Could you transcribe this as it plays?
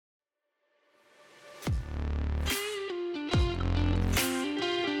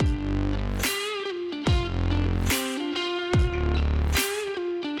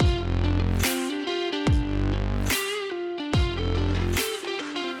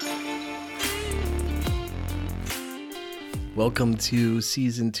Welcome to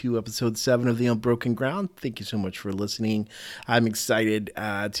Season 2, Episode 7 of The Unbroken Ground. Thank you so much for listening. I'm excited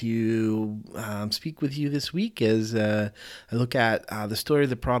to speak with you this week as I look at the story of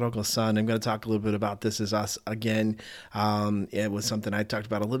the prodigal son. I'm going to talk a little bit about This Is Us again. It was something I talked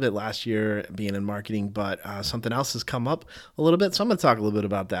about a little bit last year, being in marketing, but something else has come up a little bit, so I'm going to talk a little bit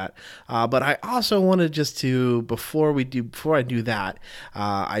about that. But I also wanted just to, before I do that,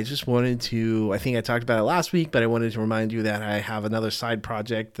 I just wanted to, I think I talked about it last week, but I wanted to remind you that I have another side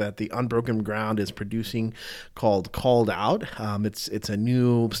project that the Unbroken Ground is producing called Called Out. It's a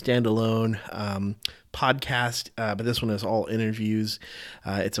new standalone podcast, but this one is all interviews.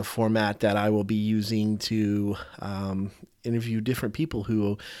 It's a format that I will be using to interview different people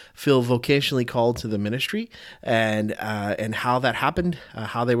who feel vocationally called to the ministry, and how that happened,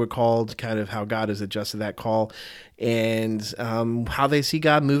 how they were called, kind of how God has adjusted that call, and how they see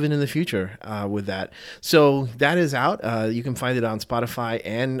God moving in the future with that. So that is out. You can find it on Spotify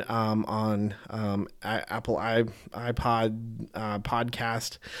and on Apple iPod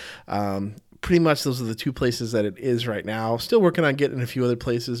podcast. Pretty much those are the two places that it is right now. Still working on getting a few other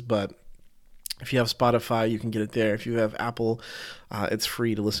places, but if you have Spotify, you can get it there. If you have Apple, it's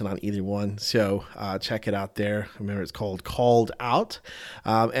free to listen on either one. So check it out there. Remember, it's called Called Out.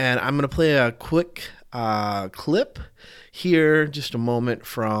 And I'm going to play a quick clip here, just a moment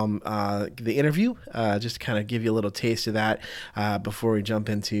from the interview, just to kind of give you a little taste of that before we jump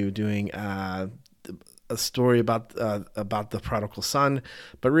into doing a story about the prodigal son,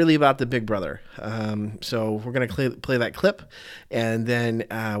 but really about the big brother. So we're going to play that clip, and then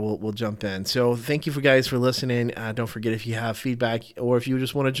we'll jump in. So thank you guys for listening. Don't forget, if you have feedback or if you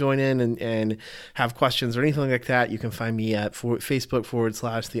just want to join in and have questions or anything like that, you can find me at Facebook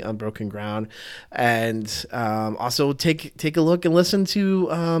 / The Unbroken Ground. And also take a look and listen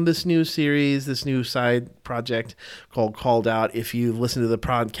to this new series, this new side project called Called Out. If you've listened to the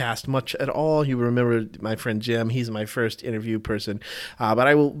podcast much at all, you remember my friend Jim. He's my first interview person, but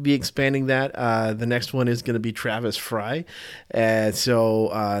I will be expanding that. The next one is going to be Travis Fry, and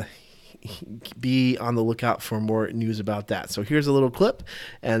so be on the lookout for more news about that. So here's a little clip,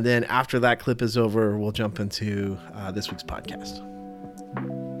 and then after that clip is over, we'll jump into this week's podcast.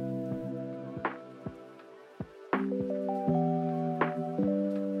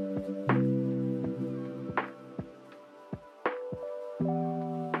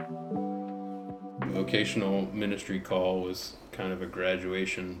 Vocational ministry call was kind of a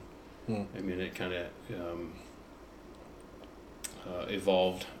graduation. I mean, it kind of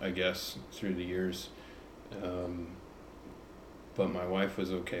evolved, I guess, through the years. But my wife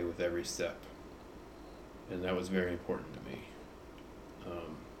was okay with every step, and that was very important to me.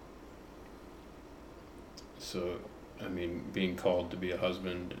 So, I mean, being called to be a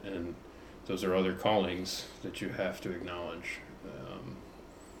husband, and those are other callings that you have to acknowledge.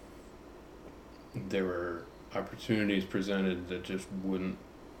 There were opportunities presented that just wouldn't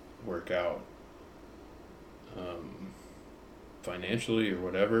work out financially or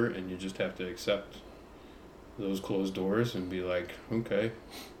whatever, and you just have to accept those closed doors and be like, okay,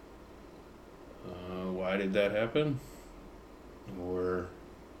 why did that happen? Or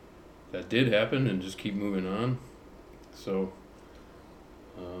that did happen, and just keep moving on. So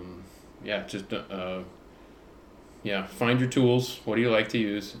find your tools. What do you like to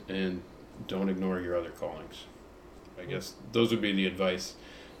use? And don't ignore your other callings. I guess those would be the advice.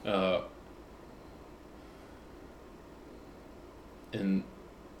 And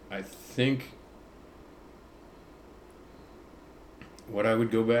I think what I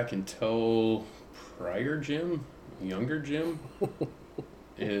would go back and tell younger Jim,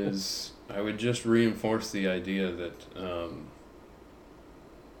 is I would just reinforce the idea that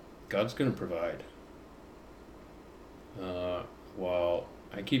God's going to provide. While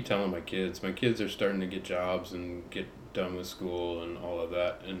I keep telling my kids are starting to get jobs and get done with school and all of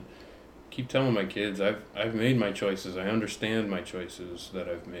that, and keep telling my kids I've made my choices. I understand my choices that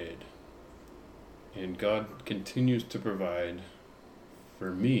I've made, and God continues to provide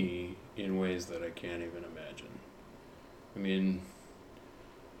for me in ways that I can't even imagine. I mean,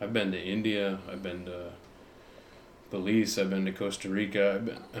 I've been to India, I've been to Belize, I've been to Costa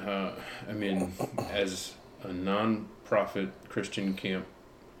Rica. As a non-profit Christian camp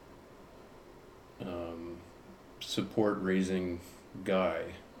support raising guy,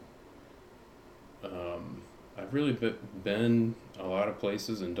 I've really been a lot of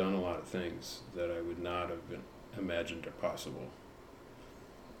places and done a lot of things that I would not have imagined are possible.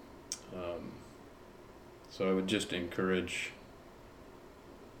 So I would just encourage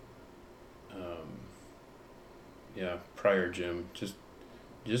prior Jim,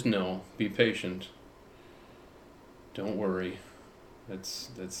 just know, be patient, don't worry.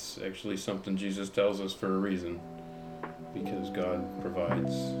 That's actually something Jesus tells us for a reason, because God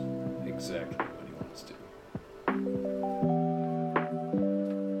provides exactly what He wants to.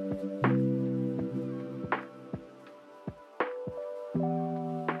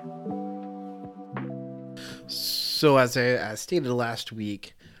 So as I stated last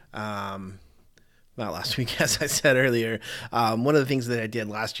week, not last week, as I said earlier, one of the things that I did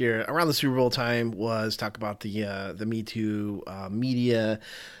last year around the Super Bowl time was talk about the Me Too media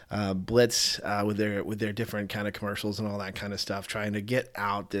blitz with their different kind of commercials and all that kind of stuff, trying to get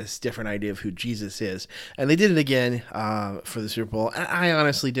out this different idea of who Jesus is. And they did it again for the Super Bowl. I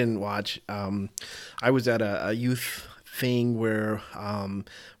honestly didn't watch. I was at a youth thing where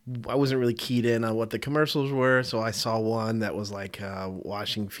I wasn't really keyed in on what the commercials were, so I saw one that was like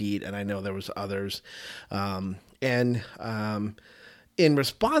washing feet, and I know there was others. And in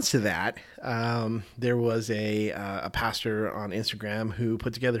response to that, there was a pastor on Instagram who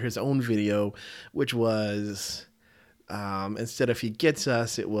put together his own video, which was instead of "He gets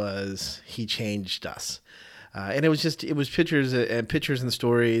us," it was "He changed us." And it was pictures and pictures and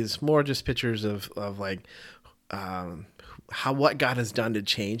stories, more just pictures of like what God has done to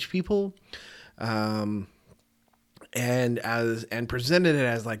change people, and presented it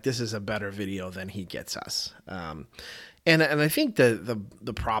as like, this is a better video than He gets us. And I think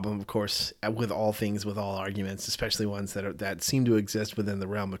the problem, of course, with all things, with all arguments, especially ones that seem to exist within the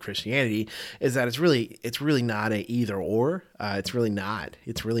realm of Christianity, is that it's really not a either or. It's really not.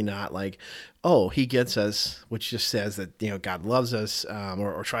 It's really not like, oh, He gets us, which just says that God loves us,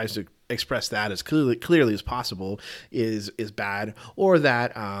 or tries to express that as clearly as possible, is bad, or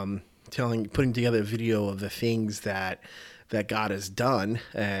that putting together a video of the things that God has done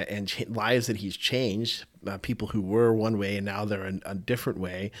and lives that He's changed, people who were one way and now they're a different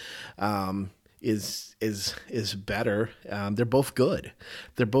way, is better. They're both good.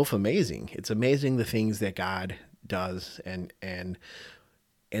 They're both amazing. It's amazing the things that God does and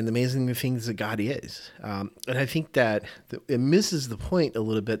amazing the things that God is. And I think that it misses the point a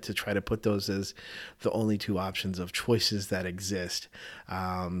little bit to try to put those as the only two options of choices that exist.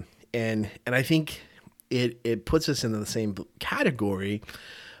 And I think it puts us in the same category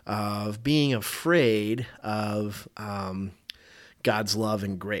of being afraid of God's love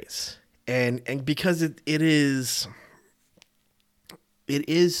and grace. And because it is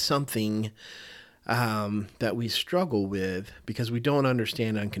something that we struggle with because we don't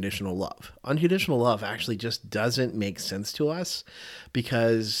understand unconditional love. Unconditional love actually just doesn't make sense to us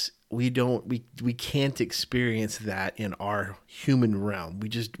because we can't experience that in our human realm. We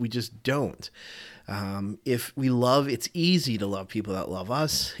just don't. If we love, it's easy to love people that love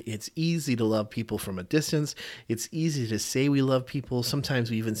us. It's easy to love people from a distance. It's easy to say we love people.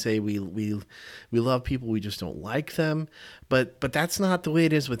 Sometimes we even say we love people, we just don't like them. But that's not the way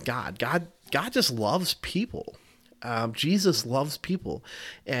it is with God. God just loves people. Jesus loves people,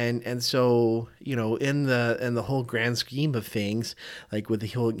 and so in the whole grand scheme of things, like with the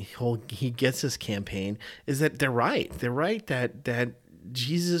whole He Gets Us campaign, is that they're right that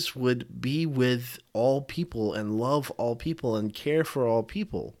Jesus would be with all people and love all people and care for all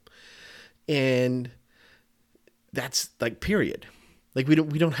people, and that's like period. Like we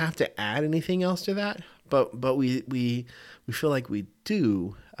don't have to add anything else to that, but we feel like we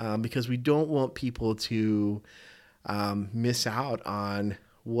do because we don't want people to miss out on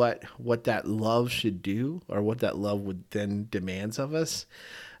what that love should do, or what that love would then demands of us,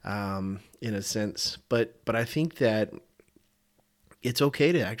 in a sense. But I think that it's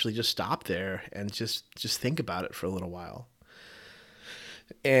okay to actually just stop there and just think about it for a little while,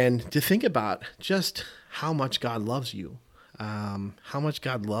 and to think about just how much God loves you, how much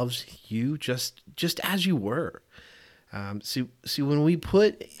God loves you just as you were. See, when we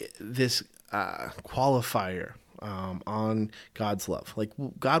put this qualifier on God's love, like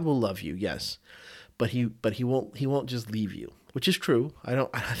God will love you, yes, but he won't just leave you, which is true. I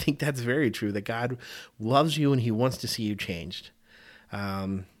think that's very true, that God loves you and He wants to see you changed,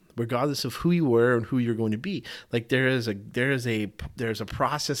 regardless of who you were and who you're going to be. Like there's a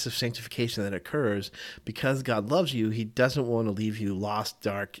process of sanctification that occurs because God loves you. He doesn't want to leave you lost,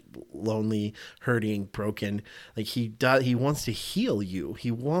 dark, lonely, hurting, broken. Like He wants to heal you.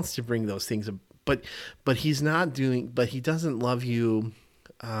 He wants to bring those things, but He doesn't love you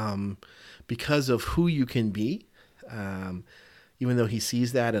because of who you can be. Even though He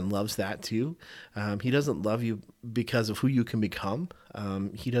sees that and loves that too. He doesn't love you because of who you can become.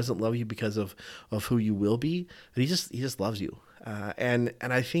 He doesn't love you because of who you will be, but He just loves you. And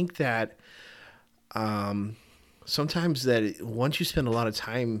I think that sometimes that once you spend a lot of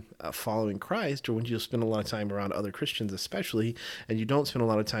time following Christ, or when you spend a lot of time around other Christians, especially, and you don't spend a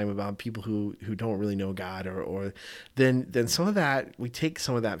lot of time around people who don't really know God, or then some of that, we take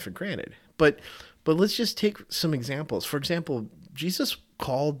some of that for granted. But let's just take some examples. For example, Jesus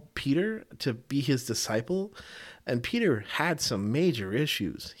called Peter to be his disciple, and Peter had some major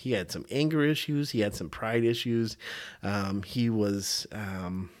issues. He had some anger issues. He had some pride issues. He was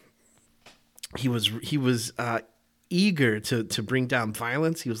eager to bring down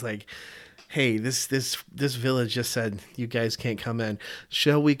violence. He was like, "Hey, this village just said you guys can't come in.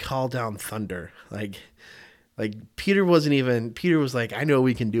 Shall we call down thunder?" Like Peter wasn't even. Peter was like, "I know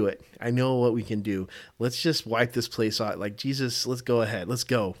we can do it. I know what we can do. Let's just wipe this place out. Like Jesus, let's go ahead. Let's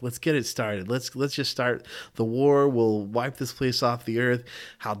go. Let's get it started. Let's just start the war. We'll wipe this place off the earth.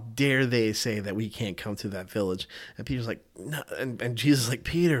 How dare they say that we can't come to that village?" And Peter's like, "No," and Jesus is like,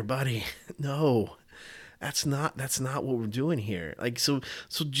 "Peter, buddy, no." That's not what we're doing here. Like so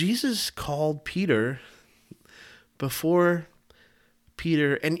Jesus called Peter before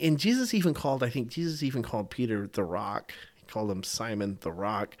Peter, and Jesus even called, I think Jesus even called Peter the Rock. He called him Simon the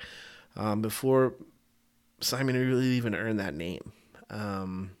Rock, before Simon really even earned that name.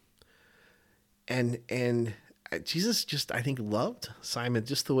 And Jesus just, I think, loved Simon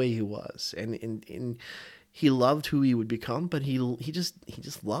just the way he was, and he loved who he would become, but he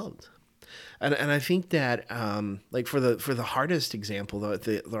just loved. And I think that like for the hardest example,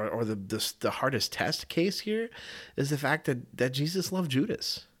 the hardest test case here is the fact that Jesus loved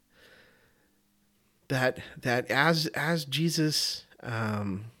Judas. That as Jesus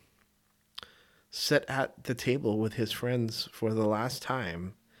sat at the table with his friends for the last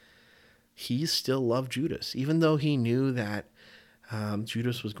time, he still loved Judas, even though he knew that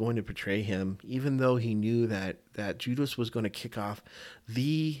Judas was going to betray him, even though he knew that Judas was going to kick off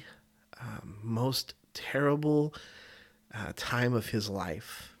the most terrible time of his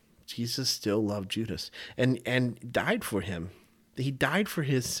life. Jesus still loved Judas and died for him. He died for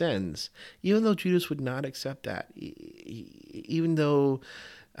his sins, even though Judas would not accept that. Even though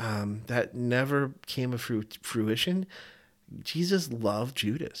that never came to fruition, Jesus loved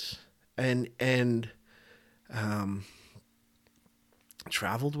Judas and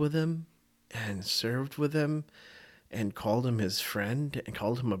traveled with him and served with him and called him his friend and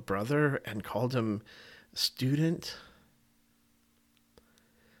called him a brother and called him a student.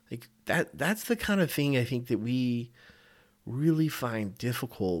 Like that's the kind of thing I think that we really find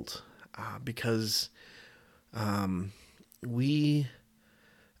difficult, because we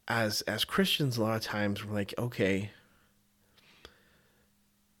as Christians, a lot of times we're like, okay,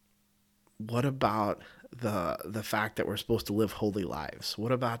 what about the fact that we're supposed to live holy lives?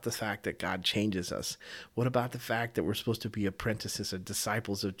 What about the fact that God changes us? What about the fact that we're supposed to be apprentices or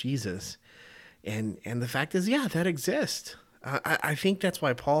disciples of Jesus? And the fact is, yeah, that exists. I think that's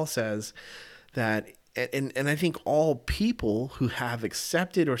why Paul says that, and I think all people who have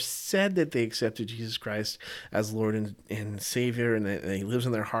accepted or said that they accepted Jesus Christ as Lord and Savior, and that He lives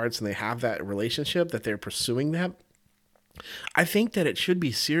in their hearts, and they have that relationship, that they're pursuing that, I think that it should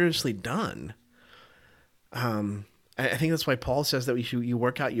be seriously done. I think that's why Paul says that you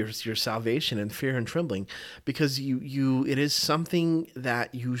work out your salvation in fear and trembling, because it is something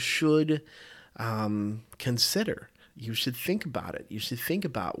that you should consider. You should think about it. You should think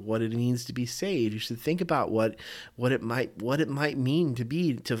about what it means to be saved. You should think about what it might mean to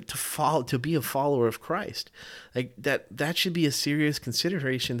be a follower of Christ. Like that should be a serious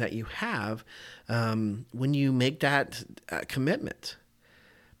consideration that you have when you make that commitment.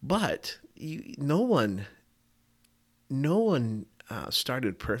 But no one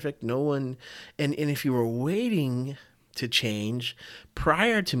started perfect. No one, and if you were waiting to change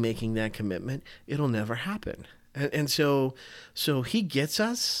prior to making that commitment, it'll never happen. And so He gets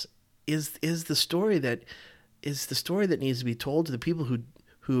us is the story that needs to be told to the people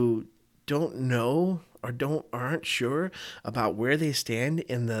who don't know or aren't sure about where they stand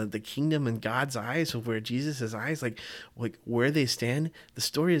in the kingdom in God's eyes, or where Jesus' eyes, like where they stand. The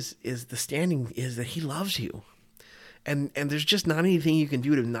story is the standing is that He loves you. And there's just not anything you can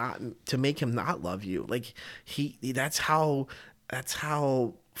do to make Him not love you. Like that's how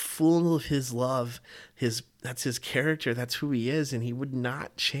full of His love, that's His character, that's who He is, and He would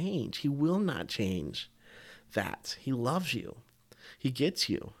not change. He will not change that. He loves you. He gets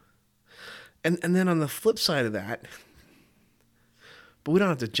you. And then on the flip side of that, but we don't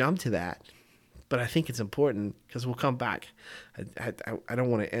have to jump to that, but I think it's important because we'll come back. I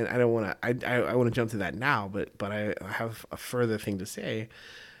don't want to end. I want to jump to that now, but I have a further thing to say.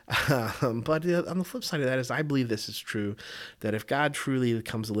 But on the flip side of that is I believe this is true, that if God truly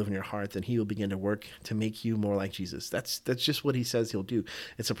comes to live in your heart, then he will begin to work to make you more like Jesus. That's just what he says he'll do.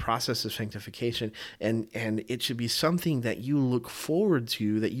 It's a process of sanctification, and it should be something that you look forward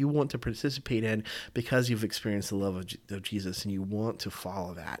to, that you want to participate in because you've experienced the love of Jesus and you want to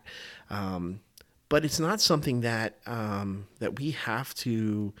follow that. But it's not something that that we have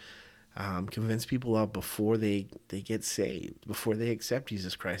to convince people of before they get saved, before they accept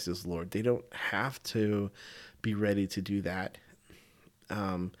Jesus Christ as Lord. They don't have to be ready to do that.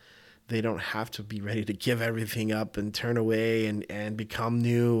 They don't have to be ready to give everything up and turn away and become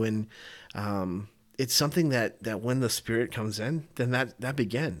new. And it's something that when the Spirit comes in, then that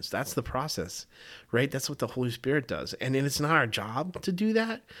begins. That's the process, right? That's what the Holy Spirit does. And it's not our job to do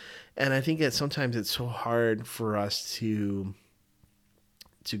that. And I think that sometimes it's so hard for us to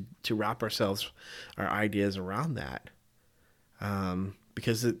wrap our ideas around that,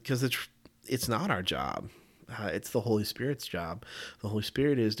 because it's not our job. It's the Holy Spirit's job. The Holy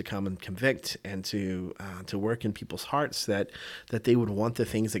Spirit is to come and convict and to work in people's hearts that they would want the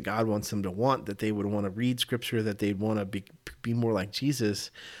things that God wants them to want, that they would want to read Scripture, that they'd want to be more like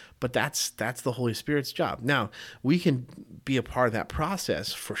Jesus. But that's the Holy Spirit's job. Now, we can be a part of that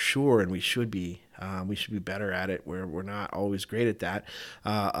process for sure, and we should be. We should be better at it. We're not always great at that.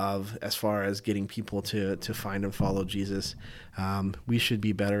 As far as getting people to find and follow Jesus, we should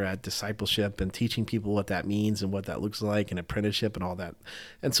be better at discipleship and teaching people what that means and what that looks like, and apprenticeship and all that.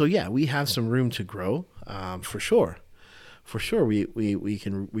 And so, yeah, we have some room to grow, for sure. For sure, we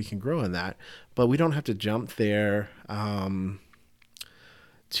can grow in that, but we don't have to jump there.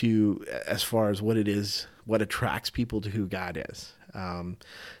 To as far as what it is, what attracts people to who God is,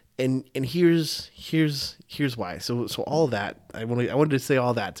 and here's why. So all of that, I wanted to say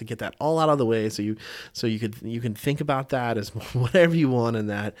all that to get that all out of the way, so you can think about that as whatever you want in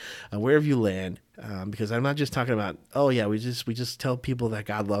that, wherever you land, because I'm not just talking about, oh yeah, we just tell people that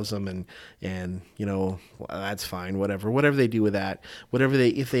God loves them and well, that's fine, whatever they do with that,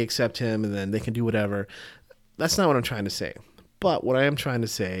 if they accept Him, and then they can do whatever. That's not what I'm trying to say. But what I am trying to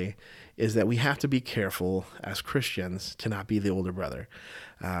say is that we have to be careful as Christians to not be the older brother.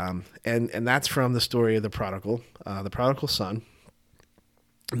 And that's from the story of the prodigal son.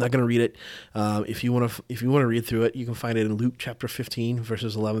 I'm not going to read it. If you want to read through it, you can find it in Luke chapter 15,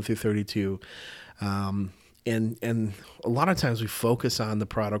 verses 11 through 32. And a lot of times we focus on the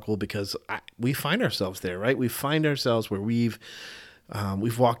prodigal because we find ourselves there, right? We find ourselves where we've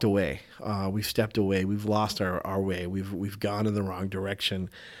walked away, we've stepped away, we've lost our way, we've gone in the wrong direction,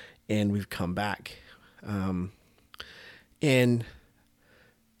 and we've come back. And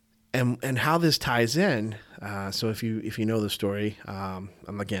how this ties in. So if you know the story, I'm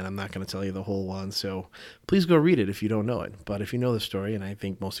not going to tell you the whole one. So please go read it if you don't know it. But if you know the story, and I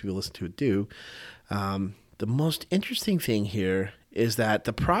think most people listen to it do, the most interesting thing here is that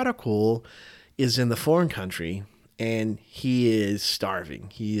the prodigal is in the foreign country. And he is starving.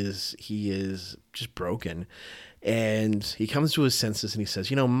 He is just broken. And he comes to his senses and he says,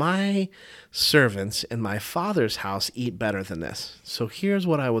 my servants in my father's house eat better than this. So here's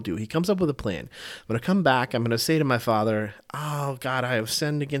what I will do. He comes up with a plan. I'm going to come back. I'm going to say to my father, oh, God, I have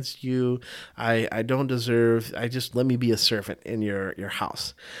sinned against you. I don't deserve. Just let me be a servant in your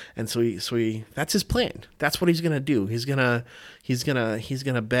house. And so he that's his plan. That's what he's going to do. He's going to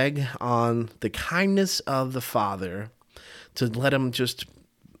beg on the kindness of the father to let him just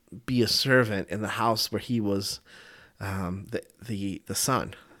be a servant in the house where he was the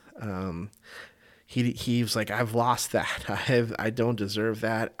son. He was like, I've lost that. I don't deserve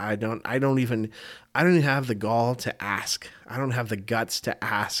that. I don't even have the gall to ask. I don't have the guts to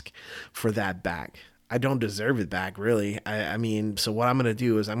ask for that back. I don't deserve it back, really. I mean, so what I'm going to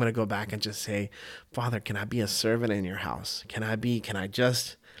do is I'm going to go back and just say, Father, can I be a servant in your house? Can I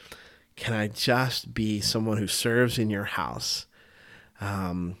just be someone who serves in your house?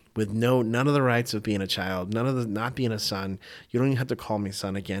 With none of the rights of being a child, not being a son. You don't even have to call me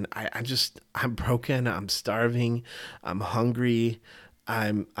son again. I'm broken. I'm starving. I'm hungry.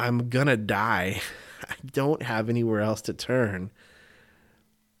 I'm gonna die. I don't have anywhere else to turn.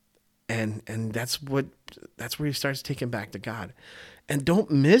 And that's where he starts taking back to God. And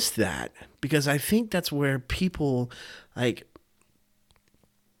don't miss that, because I think that's where people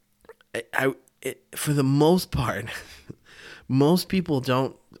for the most part, most people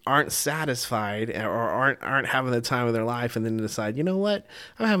aren't satisfied or aren't having the time of their life, and then decide, you know what,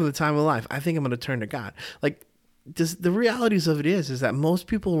 I'm having the time of life. I think I'm going to turn to God. Like, the realities of it is that most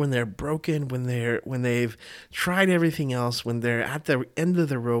people, when they're broken, when they've tried everything else, when they're at the end of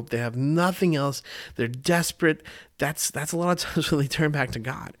the rope, they have nothing else, they're desperate. That's a lot of times when they turn back to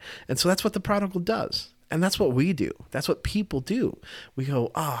God. And so that's what the prodigal does. And that's what we do. That's what people do. We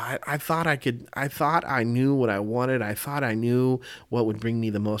go, oh, I thought I knew what I wanted. I thought I knew what would bring me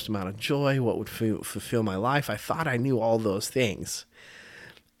the most amount of joy, what would fulfill my life. I thought I knew all those things.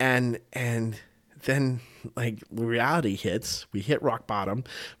 And then, like, reality hits. We hit rock bottom.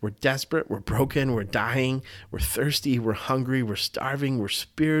 We're desperate. We're broken. We're dying. We're thirsty. We're hungry. We're starving. We're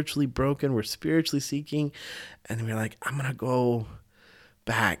spiritually broken. We're spiritually seeking. And we're like, I'm going to go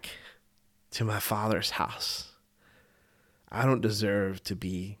back to my Father's house. I don't deserve to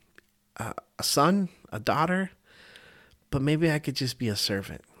be a son, a daughter, but maybe I could just be a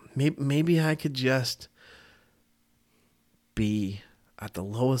servant. Maybe I could just be at the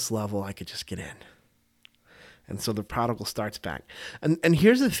lowest level. I could just get in. And so the prodigal starts back. And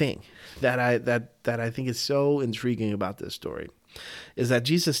here's the thing that I think is so intriguing about this story is that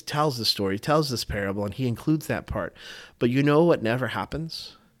Jesus tells the story, tells this parable, and he includes that part. But you know what never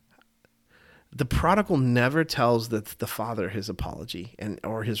happens? The prodigal never tells the father his apology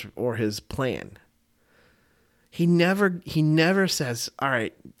or his plan. He never says, all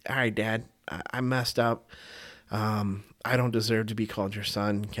right, Dad, I messed up. I don't deserve to be called your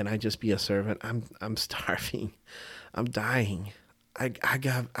son. Can I just be a servant? I'm starving. I'm dying. I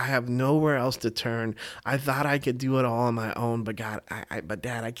have nowhere else to turn. I thought I could do it all on my own, but God, but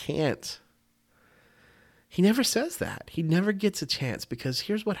Dad, I can't. He never says that. He never gets a chance, because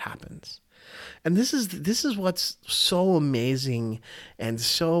here's what happens. And this is what's so amazing and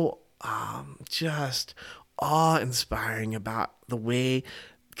so just awe-inspiring about the way,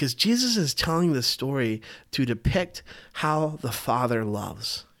 because Jesus is telling this story to depict how the Father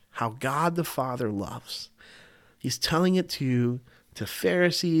loves, how God the Father loves. He's telling it to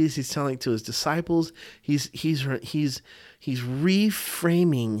Pharisees. He's telling it to his disciples. He's reframing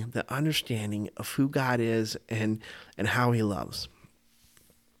the understanding of who God is and how he loves.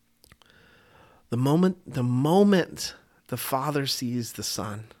 The moment the Father sees the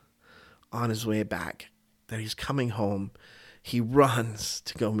Son on his way back, that he's coming home, he runs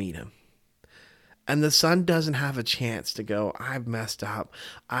to go meet him. And the Son doesn't have a chance to go, I've messed up.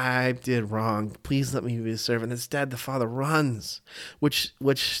 I did wrong. Please let me be a servant. Instead, the Father runs, which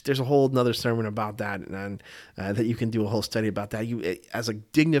there's a whole another sermon about that, and that you can do a whole study about that. You, as a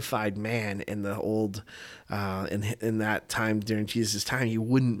dignified man in the old, in that time during Jesus' time, you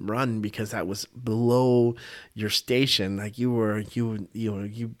wouldn't run because that was below your station. Like you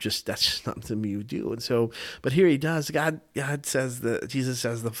just, that's just not something you do. And so, but here he does. God says that Jesus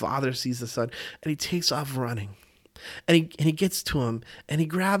says the Father sees the Son, and he takes off running. And he gets to him, and he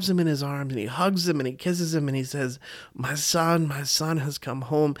grabs him in his arms, and he hugs him, and he kisses him, and he says, my son has come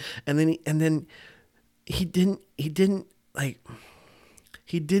home. And then he didn't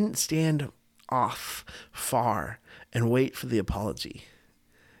stand off far and wait for the apology.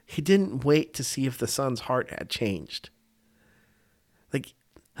 He didn't wait to see if the Son's heart had changed. Like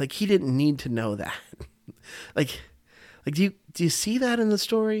he didn't need to know that. like do you see that in the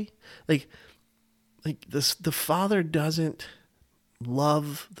story? Like this, the Father doesn't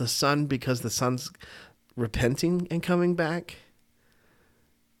love the Son because the Son's repenting and coming back.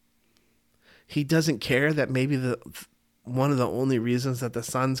 He doesn't care that maybe one of the only reasons that the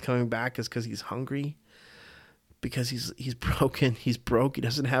Son's coming back is because he's hungry, because he's broken, he's broke, he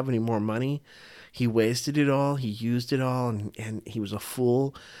doesn't have any more money, he wasted it all, he used it all, and he was a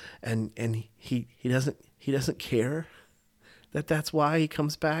fool, and he doesn't care that's why he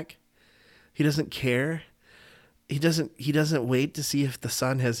comes back. He doesn't care. He doesn't wait to see if the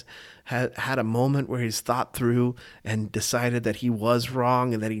Son has had a moment where he's thought through and decided that he was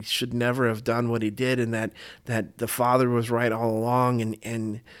wrong and that he should never have done what he did, and that the Father was right all along,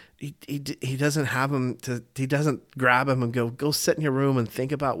 and he doesn't have him he doesn't grab him and go sit in your room and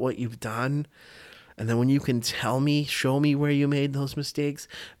think about what you've done, and then when you can tell me, show me where you made those mistakes,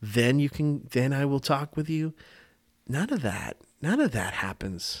 then I will talk with you. None of that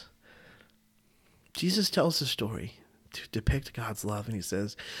happens. Jesus tells the story to depict God's love, and he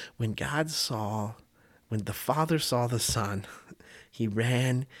says, when the Father saw the Son, he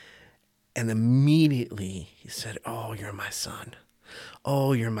ran, and immediately he said, oh, you're my son.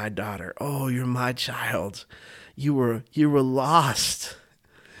 Oh, you're my daughter. Oh, you're my child. You were lost.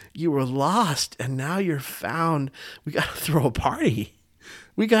 You were lost, and now you're found. We got to throw a party.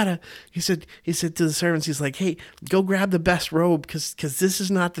 We gotta, he said to the servants, he's like, hey, go grab the best robe, because this is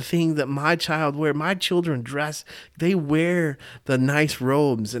not the thing that my child wear. My children dress, they wear the nice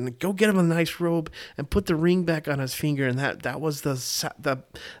robes, and go get him a nice robe and put the ring back on his finger. And that was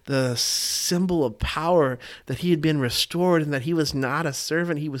the symbol of power, that he had been restored, and that he was not a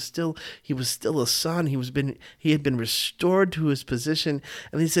servant. He was still a son. He had been restored to his position.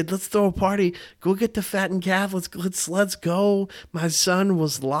 And he said, let's throw a party. Go get the fattened calf. Let's go. My son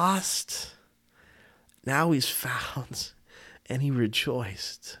was lost. Now he's found, and he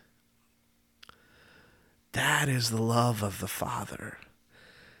rejoiced. That is the love of the Father.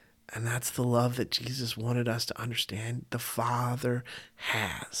 And that's the love that Jesus wanted us to understand the Father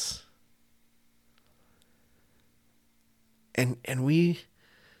has. And we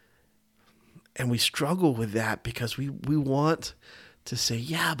struggle with that, because we want to say,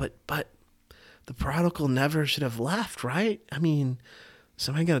 yeah, but the prodigal never should have left, right? I mean, is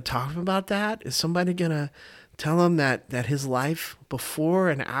somebody going to talk to him about that? Is somebody going to tell him that his life before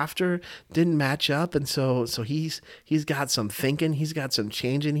and after didn't match up, and so he's got some thinking, he's got some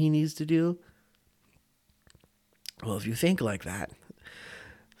changing he needs to do? Well, if you think like that,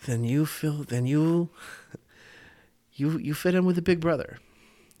 then you fit in with the big brother.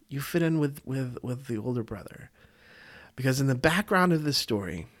 You fit in with the older brother. Because in the background of this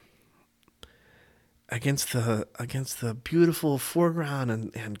story, against the beautiful foreground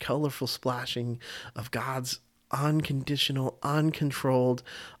and colorful splashing of God's unconditional, uncontrolled,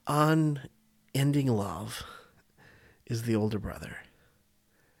 unending love, is the older brother.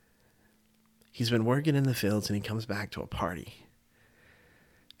 He's been working in the fields, and he comes back to a party.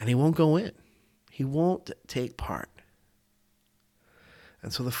 And he won't go in. He won't take part.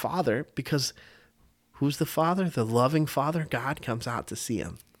 And so the father, because who's the father? The loving Father, God, comes out to see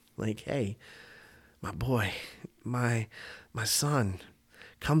him. Like, hey, my boy, my son,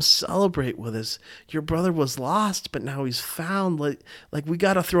 come celebrate with us. Your brother was lost, but now he's found. Like we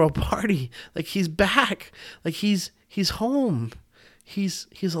got to throw a party. Like, he's back. Like, he's home. He's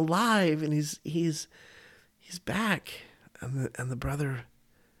alive, and he's back. And the brother,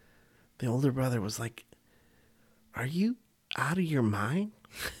 the older brother, was like, are you out of your mind?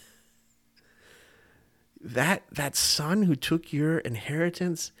 That son who took your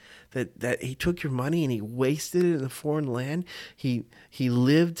inheritance, that he took your money and he wasted it in a foreign land. He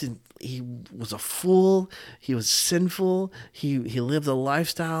lived, and he was a fool. He was sinful. He lived a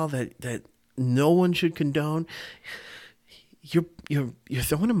lifestyle that no one should condone. You're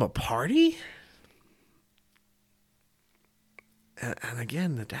throwing him a party? And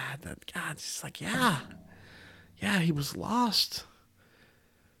again, the God's just like, yeah, he was lost,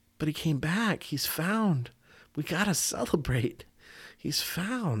 but he came back. He's found. We got to celebrate. He's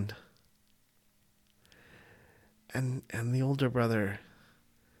found. And the older brother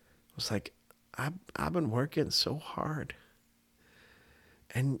was like, I've been working so hard.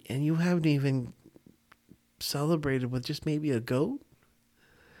 And you haven't even celebrated with just maybe a goat?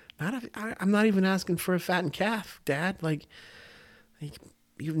 I'm not even asking for a fattened calf, Dad. Like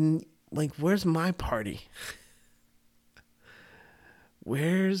where's my party?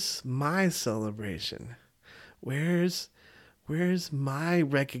 Where's my celebration? Where's my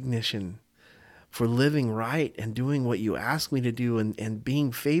recognition for living right and doing what you ask me to do, and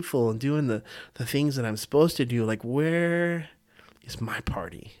being faithful and doing the things that I'm supposed to do? Like, where is my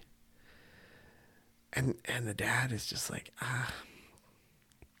party? And the dad is just like,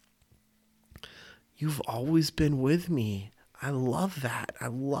 you've always been with me. I love that.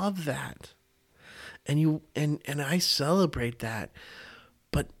 And I celebrate that.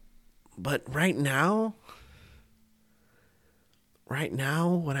 But right now,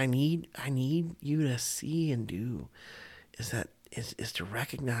 what I need you to see and do is to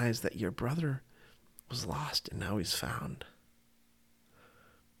recognize that your brother was lost and now he's found.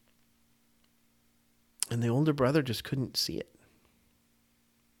 And the older brother just couldn't see it.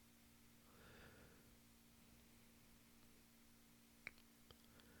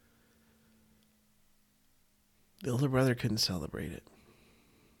 The older brother couldn't celebrate it.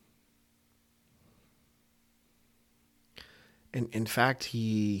 And in fact,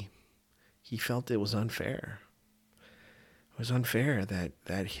 he felt it was unfair. It was unfair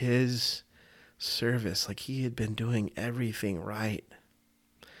that his service, like, he had been doing everything right.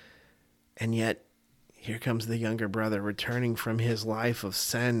 And yet, here comes the younger brother returning from his life of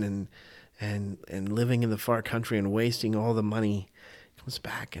sin and living in the far country and wasting all the money. He comes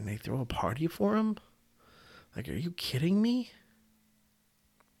back and they throw a party for him? Like, are you kidding me?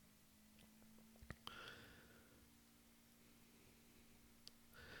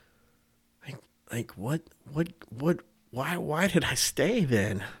 Like what why did I stay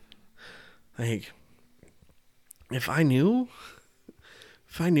then? Like, if I knew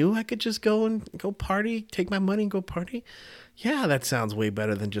I could just go party, take my money and go party, yeah, that sounds way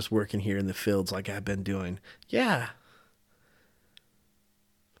better than just working here in the fields like I've been doing. Yeah.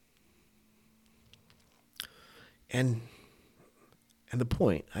 And the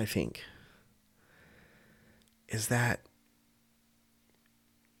point, I think, is that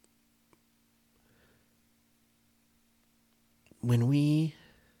when we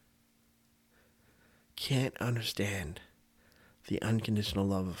can't understand the unconditional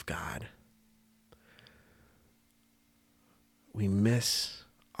love of God, we miss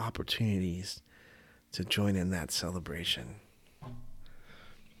opportunities to join in that celebration.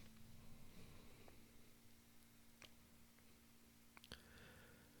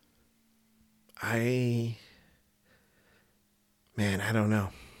 I don't know.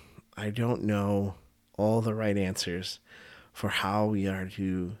 I don't know all the right answers for how we are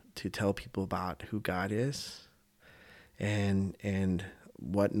to tell people about who God is, and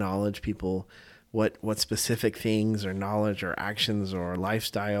what knowledge people, what specific things or knowledge or actions or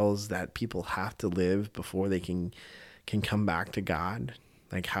lifestyles that people have to live before they can come back to God.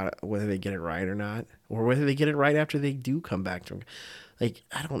 Like, how, whether they get it right or not, or whether they get it right after they do come back to him. Like,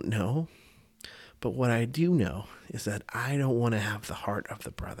 I don't know. But what I do know is that I don't want to have the heart of the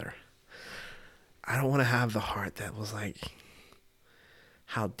brother. I don't want to have the heart that was like,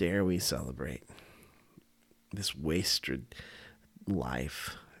 how dare we celebrate this wasted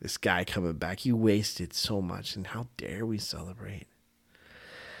life? This guy coming back, you wasted so much, and how dare we celebrate?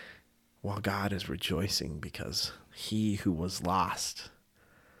 While God is rejoicing because he who was lost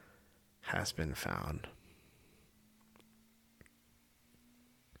has been found.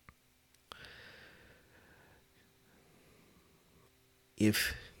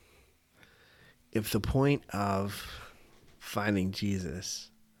 If the point of finding Jesus,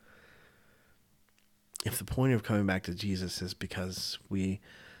 if the point of coming back to Jesus is because we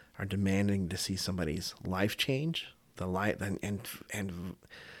are demanding to see somebody's life change, the light, and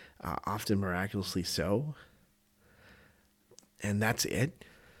often miraculously so, and that's it,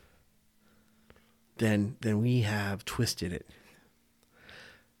 then we have twisted it.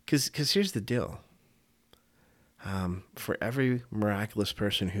 Because here's the deal. For every miraculous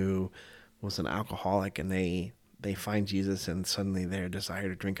person who was an alcoholic and they find Jesus and suddenly their desire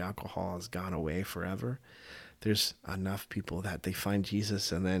to drink alcohol has gone away forever, there's enough people that they find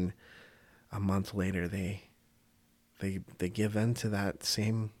Jesus and then a month later they give in to that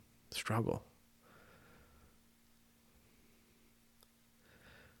same struggle.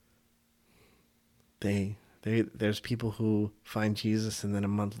 There's people who find Jesus and then a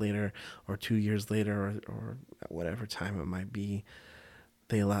month later or 2 years later or whatever time it might be,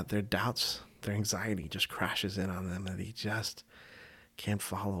 they let their doubts, their anxiety just crashes in on them and they just can't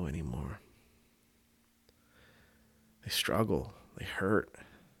follow anymore. They struggle, they hurt,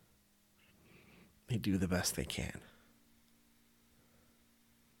 they do the best they can.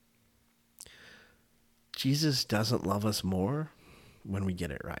 Jesus doesn't love us more when we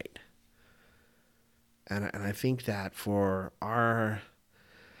get it right. And I think that for our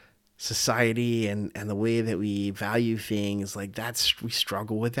society and the way that we value things, like we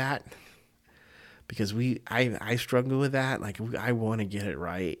struggle with that. Because I struggle with that. Like, I want to get it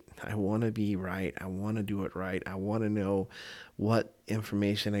right. I want to be right. I want to do it right. I want to know what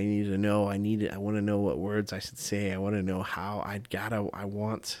information I need to know. I want to know what words I should say. I want to know how I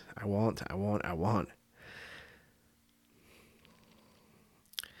want.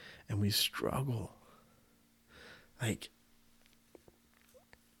 And we struggle. Like,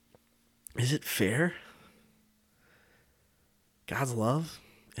 is it fair? God's love?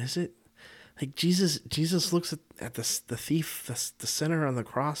 Is it? Like, Jesus looks at the thief, the sinner on the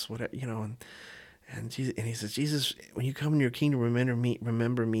cross, whatever, and he says, Jesus, when you come in your kingdom,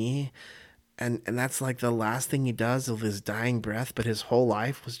 remember me. And that's like the last thing he does of his dying breath, but his whole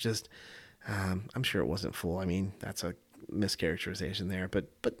life was just, I'm sure it wasn't full. I mean, that's a mischaracterization there,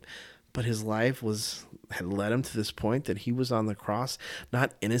 but his life had led him to this point that he was on the cross,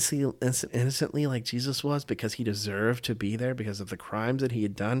 not innocently like Jesus was, because he deserved to be there because of the crimes that he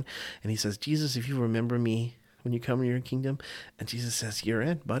had done. And he says, Jesus, if you remember me when you come in your kingdom, and Jesus says, you're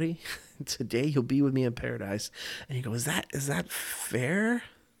in, buddy. Today you'll be with me in paradise. And you go, is that fair?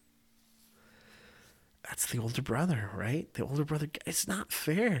 That's the older brother, right? The older brother, it's not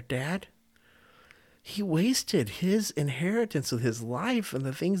fair, Dad. He wasted his inheritance of his life and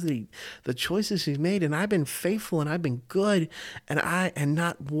the things the choices he's made. And I've been faithful and I've been good. And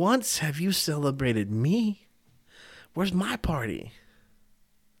not once have you celebrated me. Where's my party?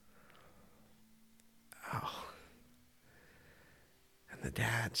 Oh, the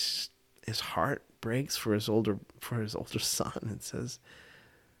his heart breaks for his older son and says,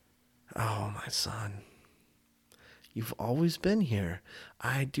 "Oh, my son, you've always been here.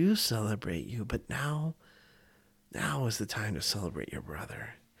 I do celebrate you, but now is the time to celebrate your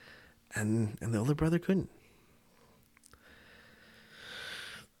brother." And the older brother couldn't.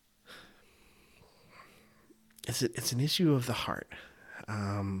 It's an issue of the heart.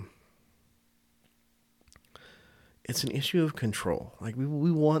 It's an issue of control. Like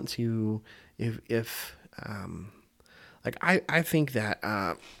we want to, if like I think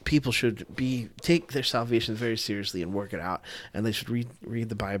that people should take their salvation very seriously and work it out, and they should read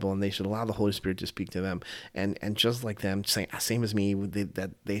the Bible, and they should allow the Holy Spirit to speak to them, and just like them, same as me,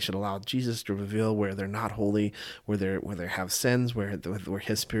 that they should allow Jesus to reveal where they're not holy, where they have sins, where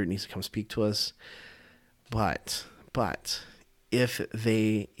His Spirit needs to come speak to us. But but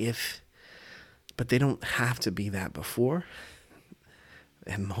they don't have to be that before,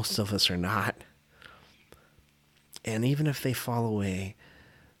 and most of us are not. And even if they fall away,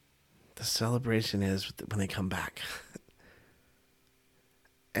 the celebration is when they come back.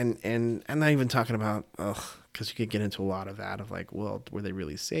 And I'm not even talking about, because you could get into a lot of that, of like, well, were they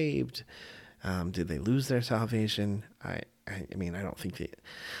really saved? Did they lose their salvation? I mean, I don't think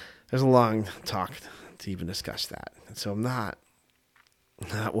there's a long talk to even discuss that. And so I'm not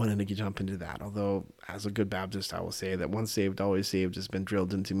wanting to jump into that. Although, as a good Baptist, I will say that once saved, always saved has been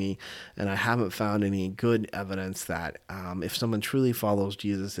drilled into me. And I haven't found any good evidence that if someone truly follows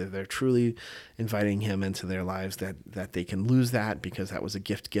Jesus, if they're truly inviting Him into their lives, that they can lose that, because that was a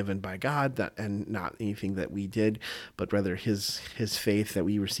gift given by God, and not anything that we did, but rather His faith, that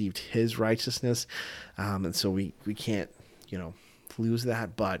we received His righteousness. And so we can't, lose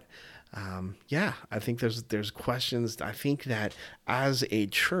that. But I think there's questions. I think that as a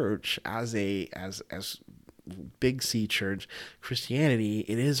church, as Big C Church Christianity,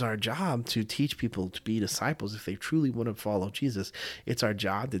 it is our job to teach people to be disciples. If they truly want to follow Jesus, it's our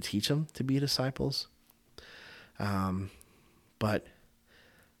job to teach them to be disciples. But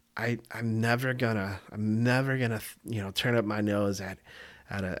I'm never gonna turn up my nose at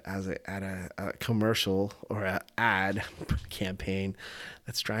a commercial or an ad campaign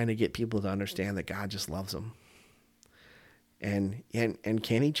that's trying to get people to understand that God just loves them. And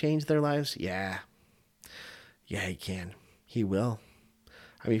can He change their lives? Yeah, He can. He will.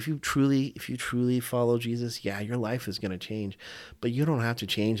 I mean, if you truly follow Jesus, your life is going to change, but you don't have to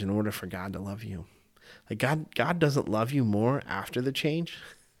change in order for God to love you. Like God doesn't love you more after the change.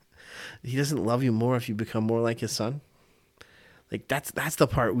 He doesn't love you more if you become more like His Son. Like that's the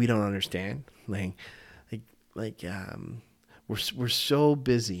part we don't understand. We're so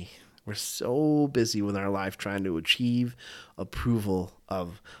busy. We're so busy with our life trying to achieve approval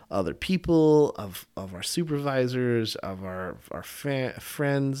of other people, of our supervisors, of our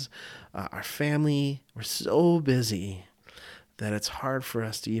friends, our family. We're so busy that it's hard for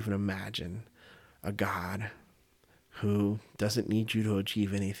us to even imagine a God who doesn't need you to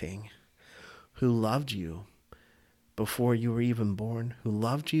achieve anything, who loved you before you were even born, who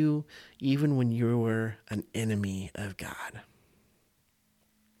loved you even when you were an enemy of God.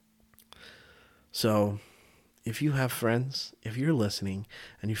 So, if you have friends, if you're listening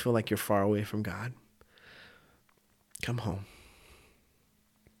and you feel like you're far away from God, come home.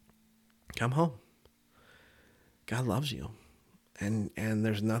 Come home. God loves you. And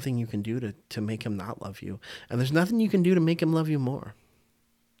there's nothing you can do to make Him not love you. And there's nothing you can do to make Him love you more.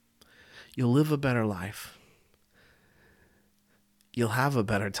 You'll live a better life. You'll have a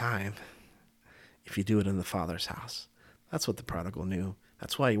better time if you do it in the Father's house. That's what the prodigal knew.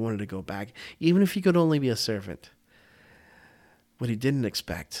 That's why he wanted to go back, even if he could only be a servant. What he didn't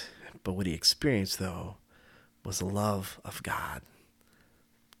expect, but what he experienced, though, was the love of God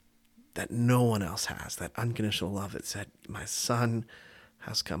that no one else has, that unconditional love that said, my son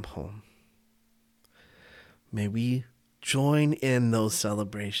has come home. May we join in those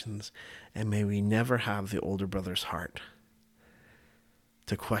celebrations, and may we never have the older brother's heart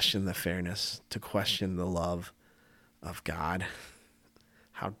to question the fairness, to question the love of God.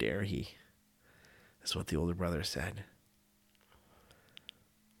 How dare he? That's what the older brother said.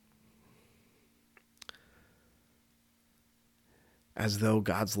 As though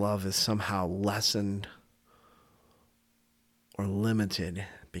God's love is somehow lessened or limited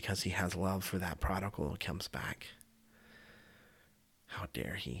because He has love for that prodigal who comes back. How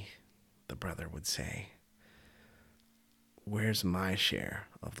dare he? The brother would say. Where's my share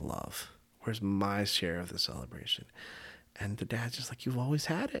of love? Where's my share of the celebration? And the dad's just like, you've always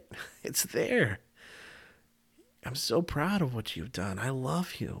had it. It's there. I'm so proud of what you've done. I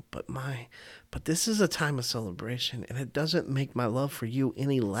love you, but this is a time of celebration, and it doesn't make my love for you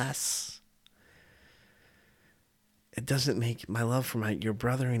any less. It doesn't make my love for your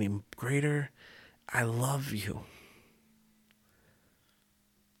brother any greater. I love you.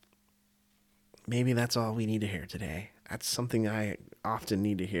 Maybe that's all we need to hear today. That's something I often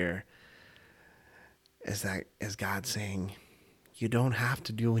need to hear, is God saying, you don't have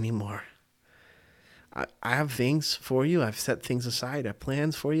to do anymore. I have things for you. I've set things aside. I have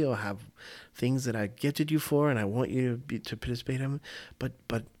plans for you. I have things that I gifted you for, and I want you to participate in them.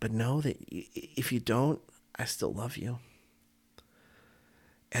 But know that if you don't, I still love you.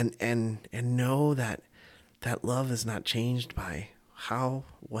 And know that love is not changed by how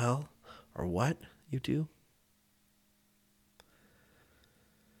well or what you do.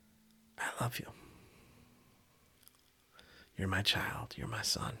 I love you. You're my child. You're my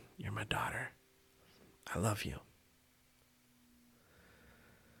son. You're my daughter. I love you.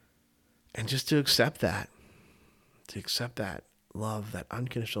 And just to accept that love, that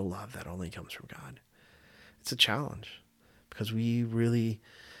unconditional love that only comes from God. It's a challenge, because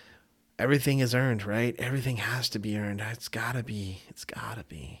everything is earned, right? Everything has to be earned. It's gotta be.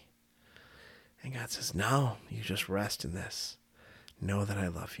 And God says, no, you just rest in this. Know that I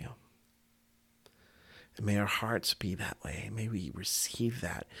love you. And may our hearts be that way. May we receive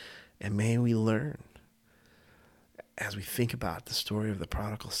that. And may we learn, as we think about the story of the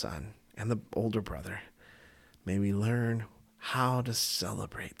prodigal son and the older brother, may we learn how to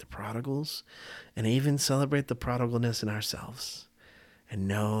celebrate the prodigals and even celebrate the prodigalness in ourselves, and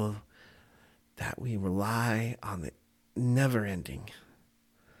know that we rely on the never-ending,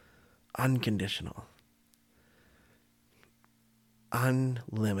 unconditional,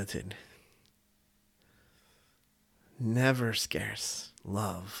 unlimited, never scarce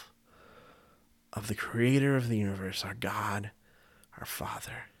love of the creator of the universe, our God, our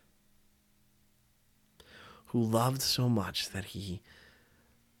Father, who loved so much that he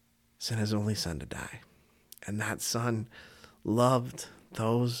sent his only son to die. And that son loved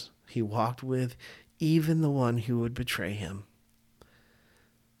those he walked with, even the one who would betray him.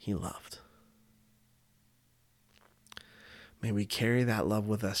 He loved. May we carry that love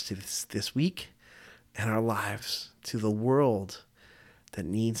with us to this week and our lives, to the world that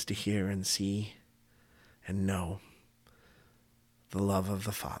needs to hear and see and know the love of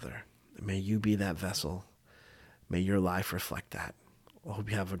the Father. May you be that vessel. May your life reflect that. I hope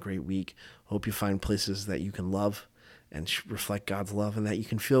you have a great week. Hope you find places that you can love and reflect God's love, and that you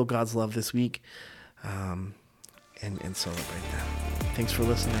can feel God's love this week, and celebrate that. Thanks for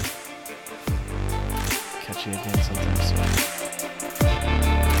listening. Catch you again sometime soon.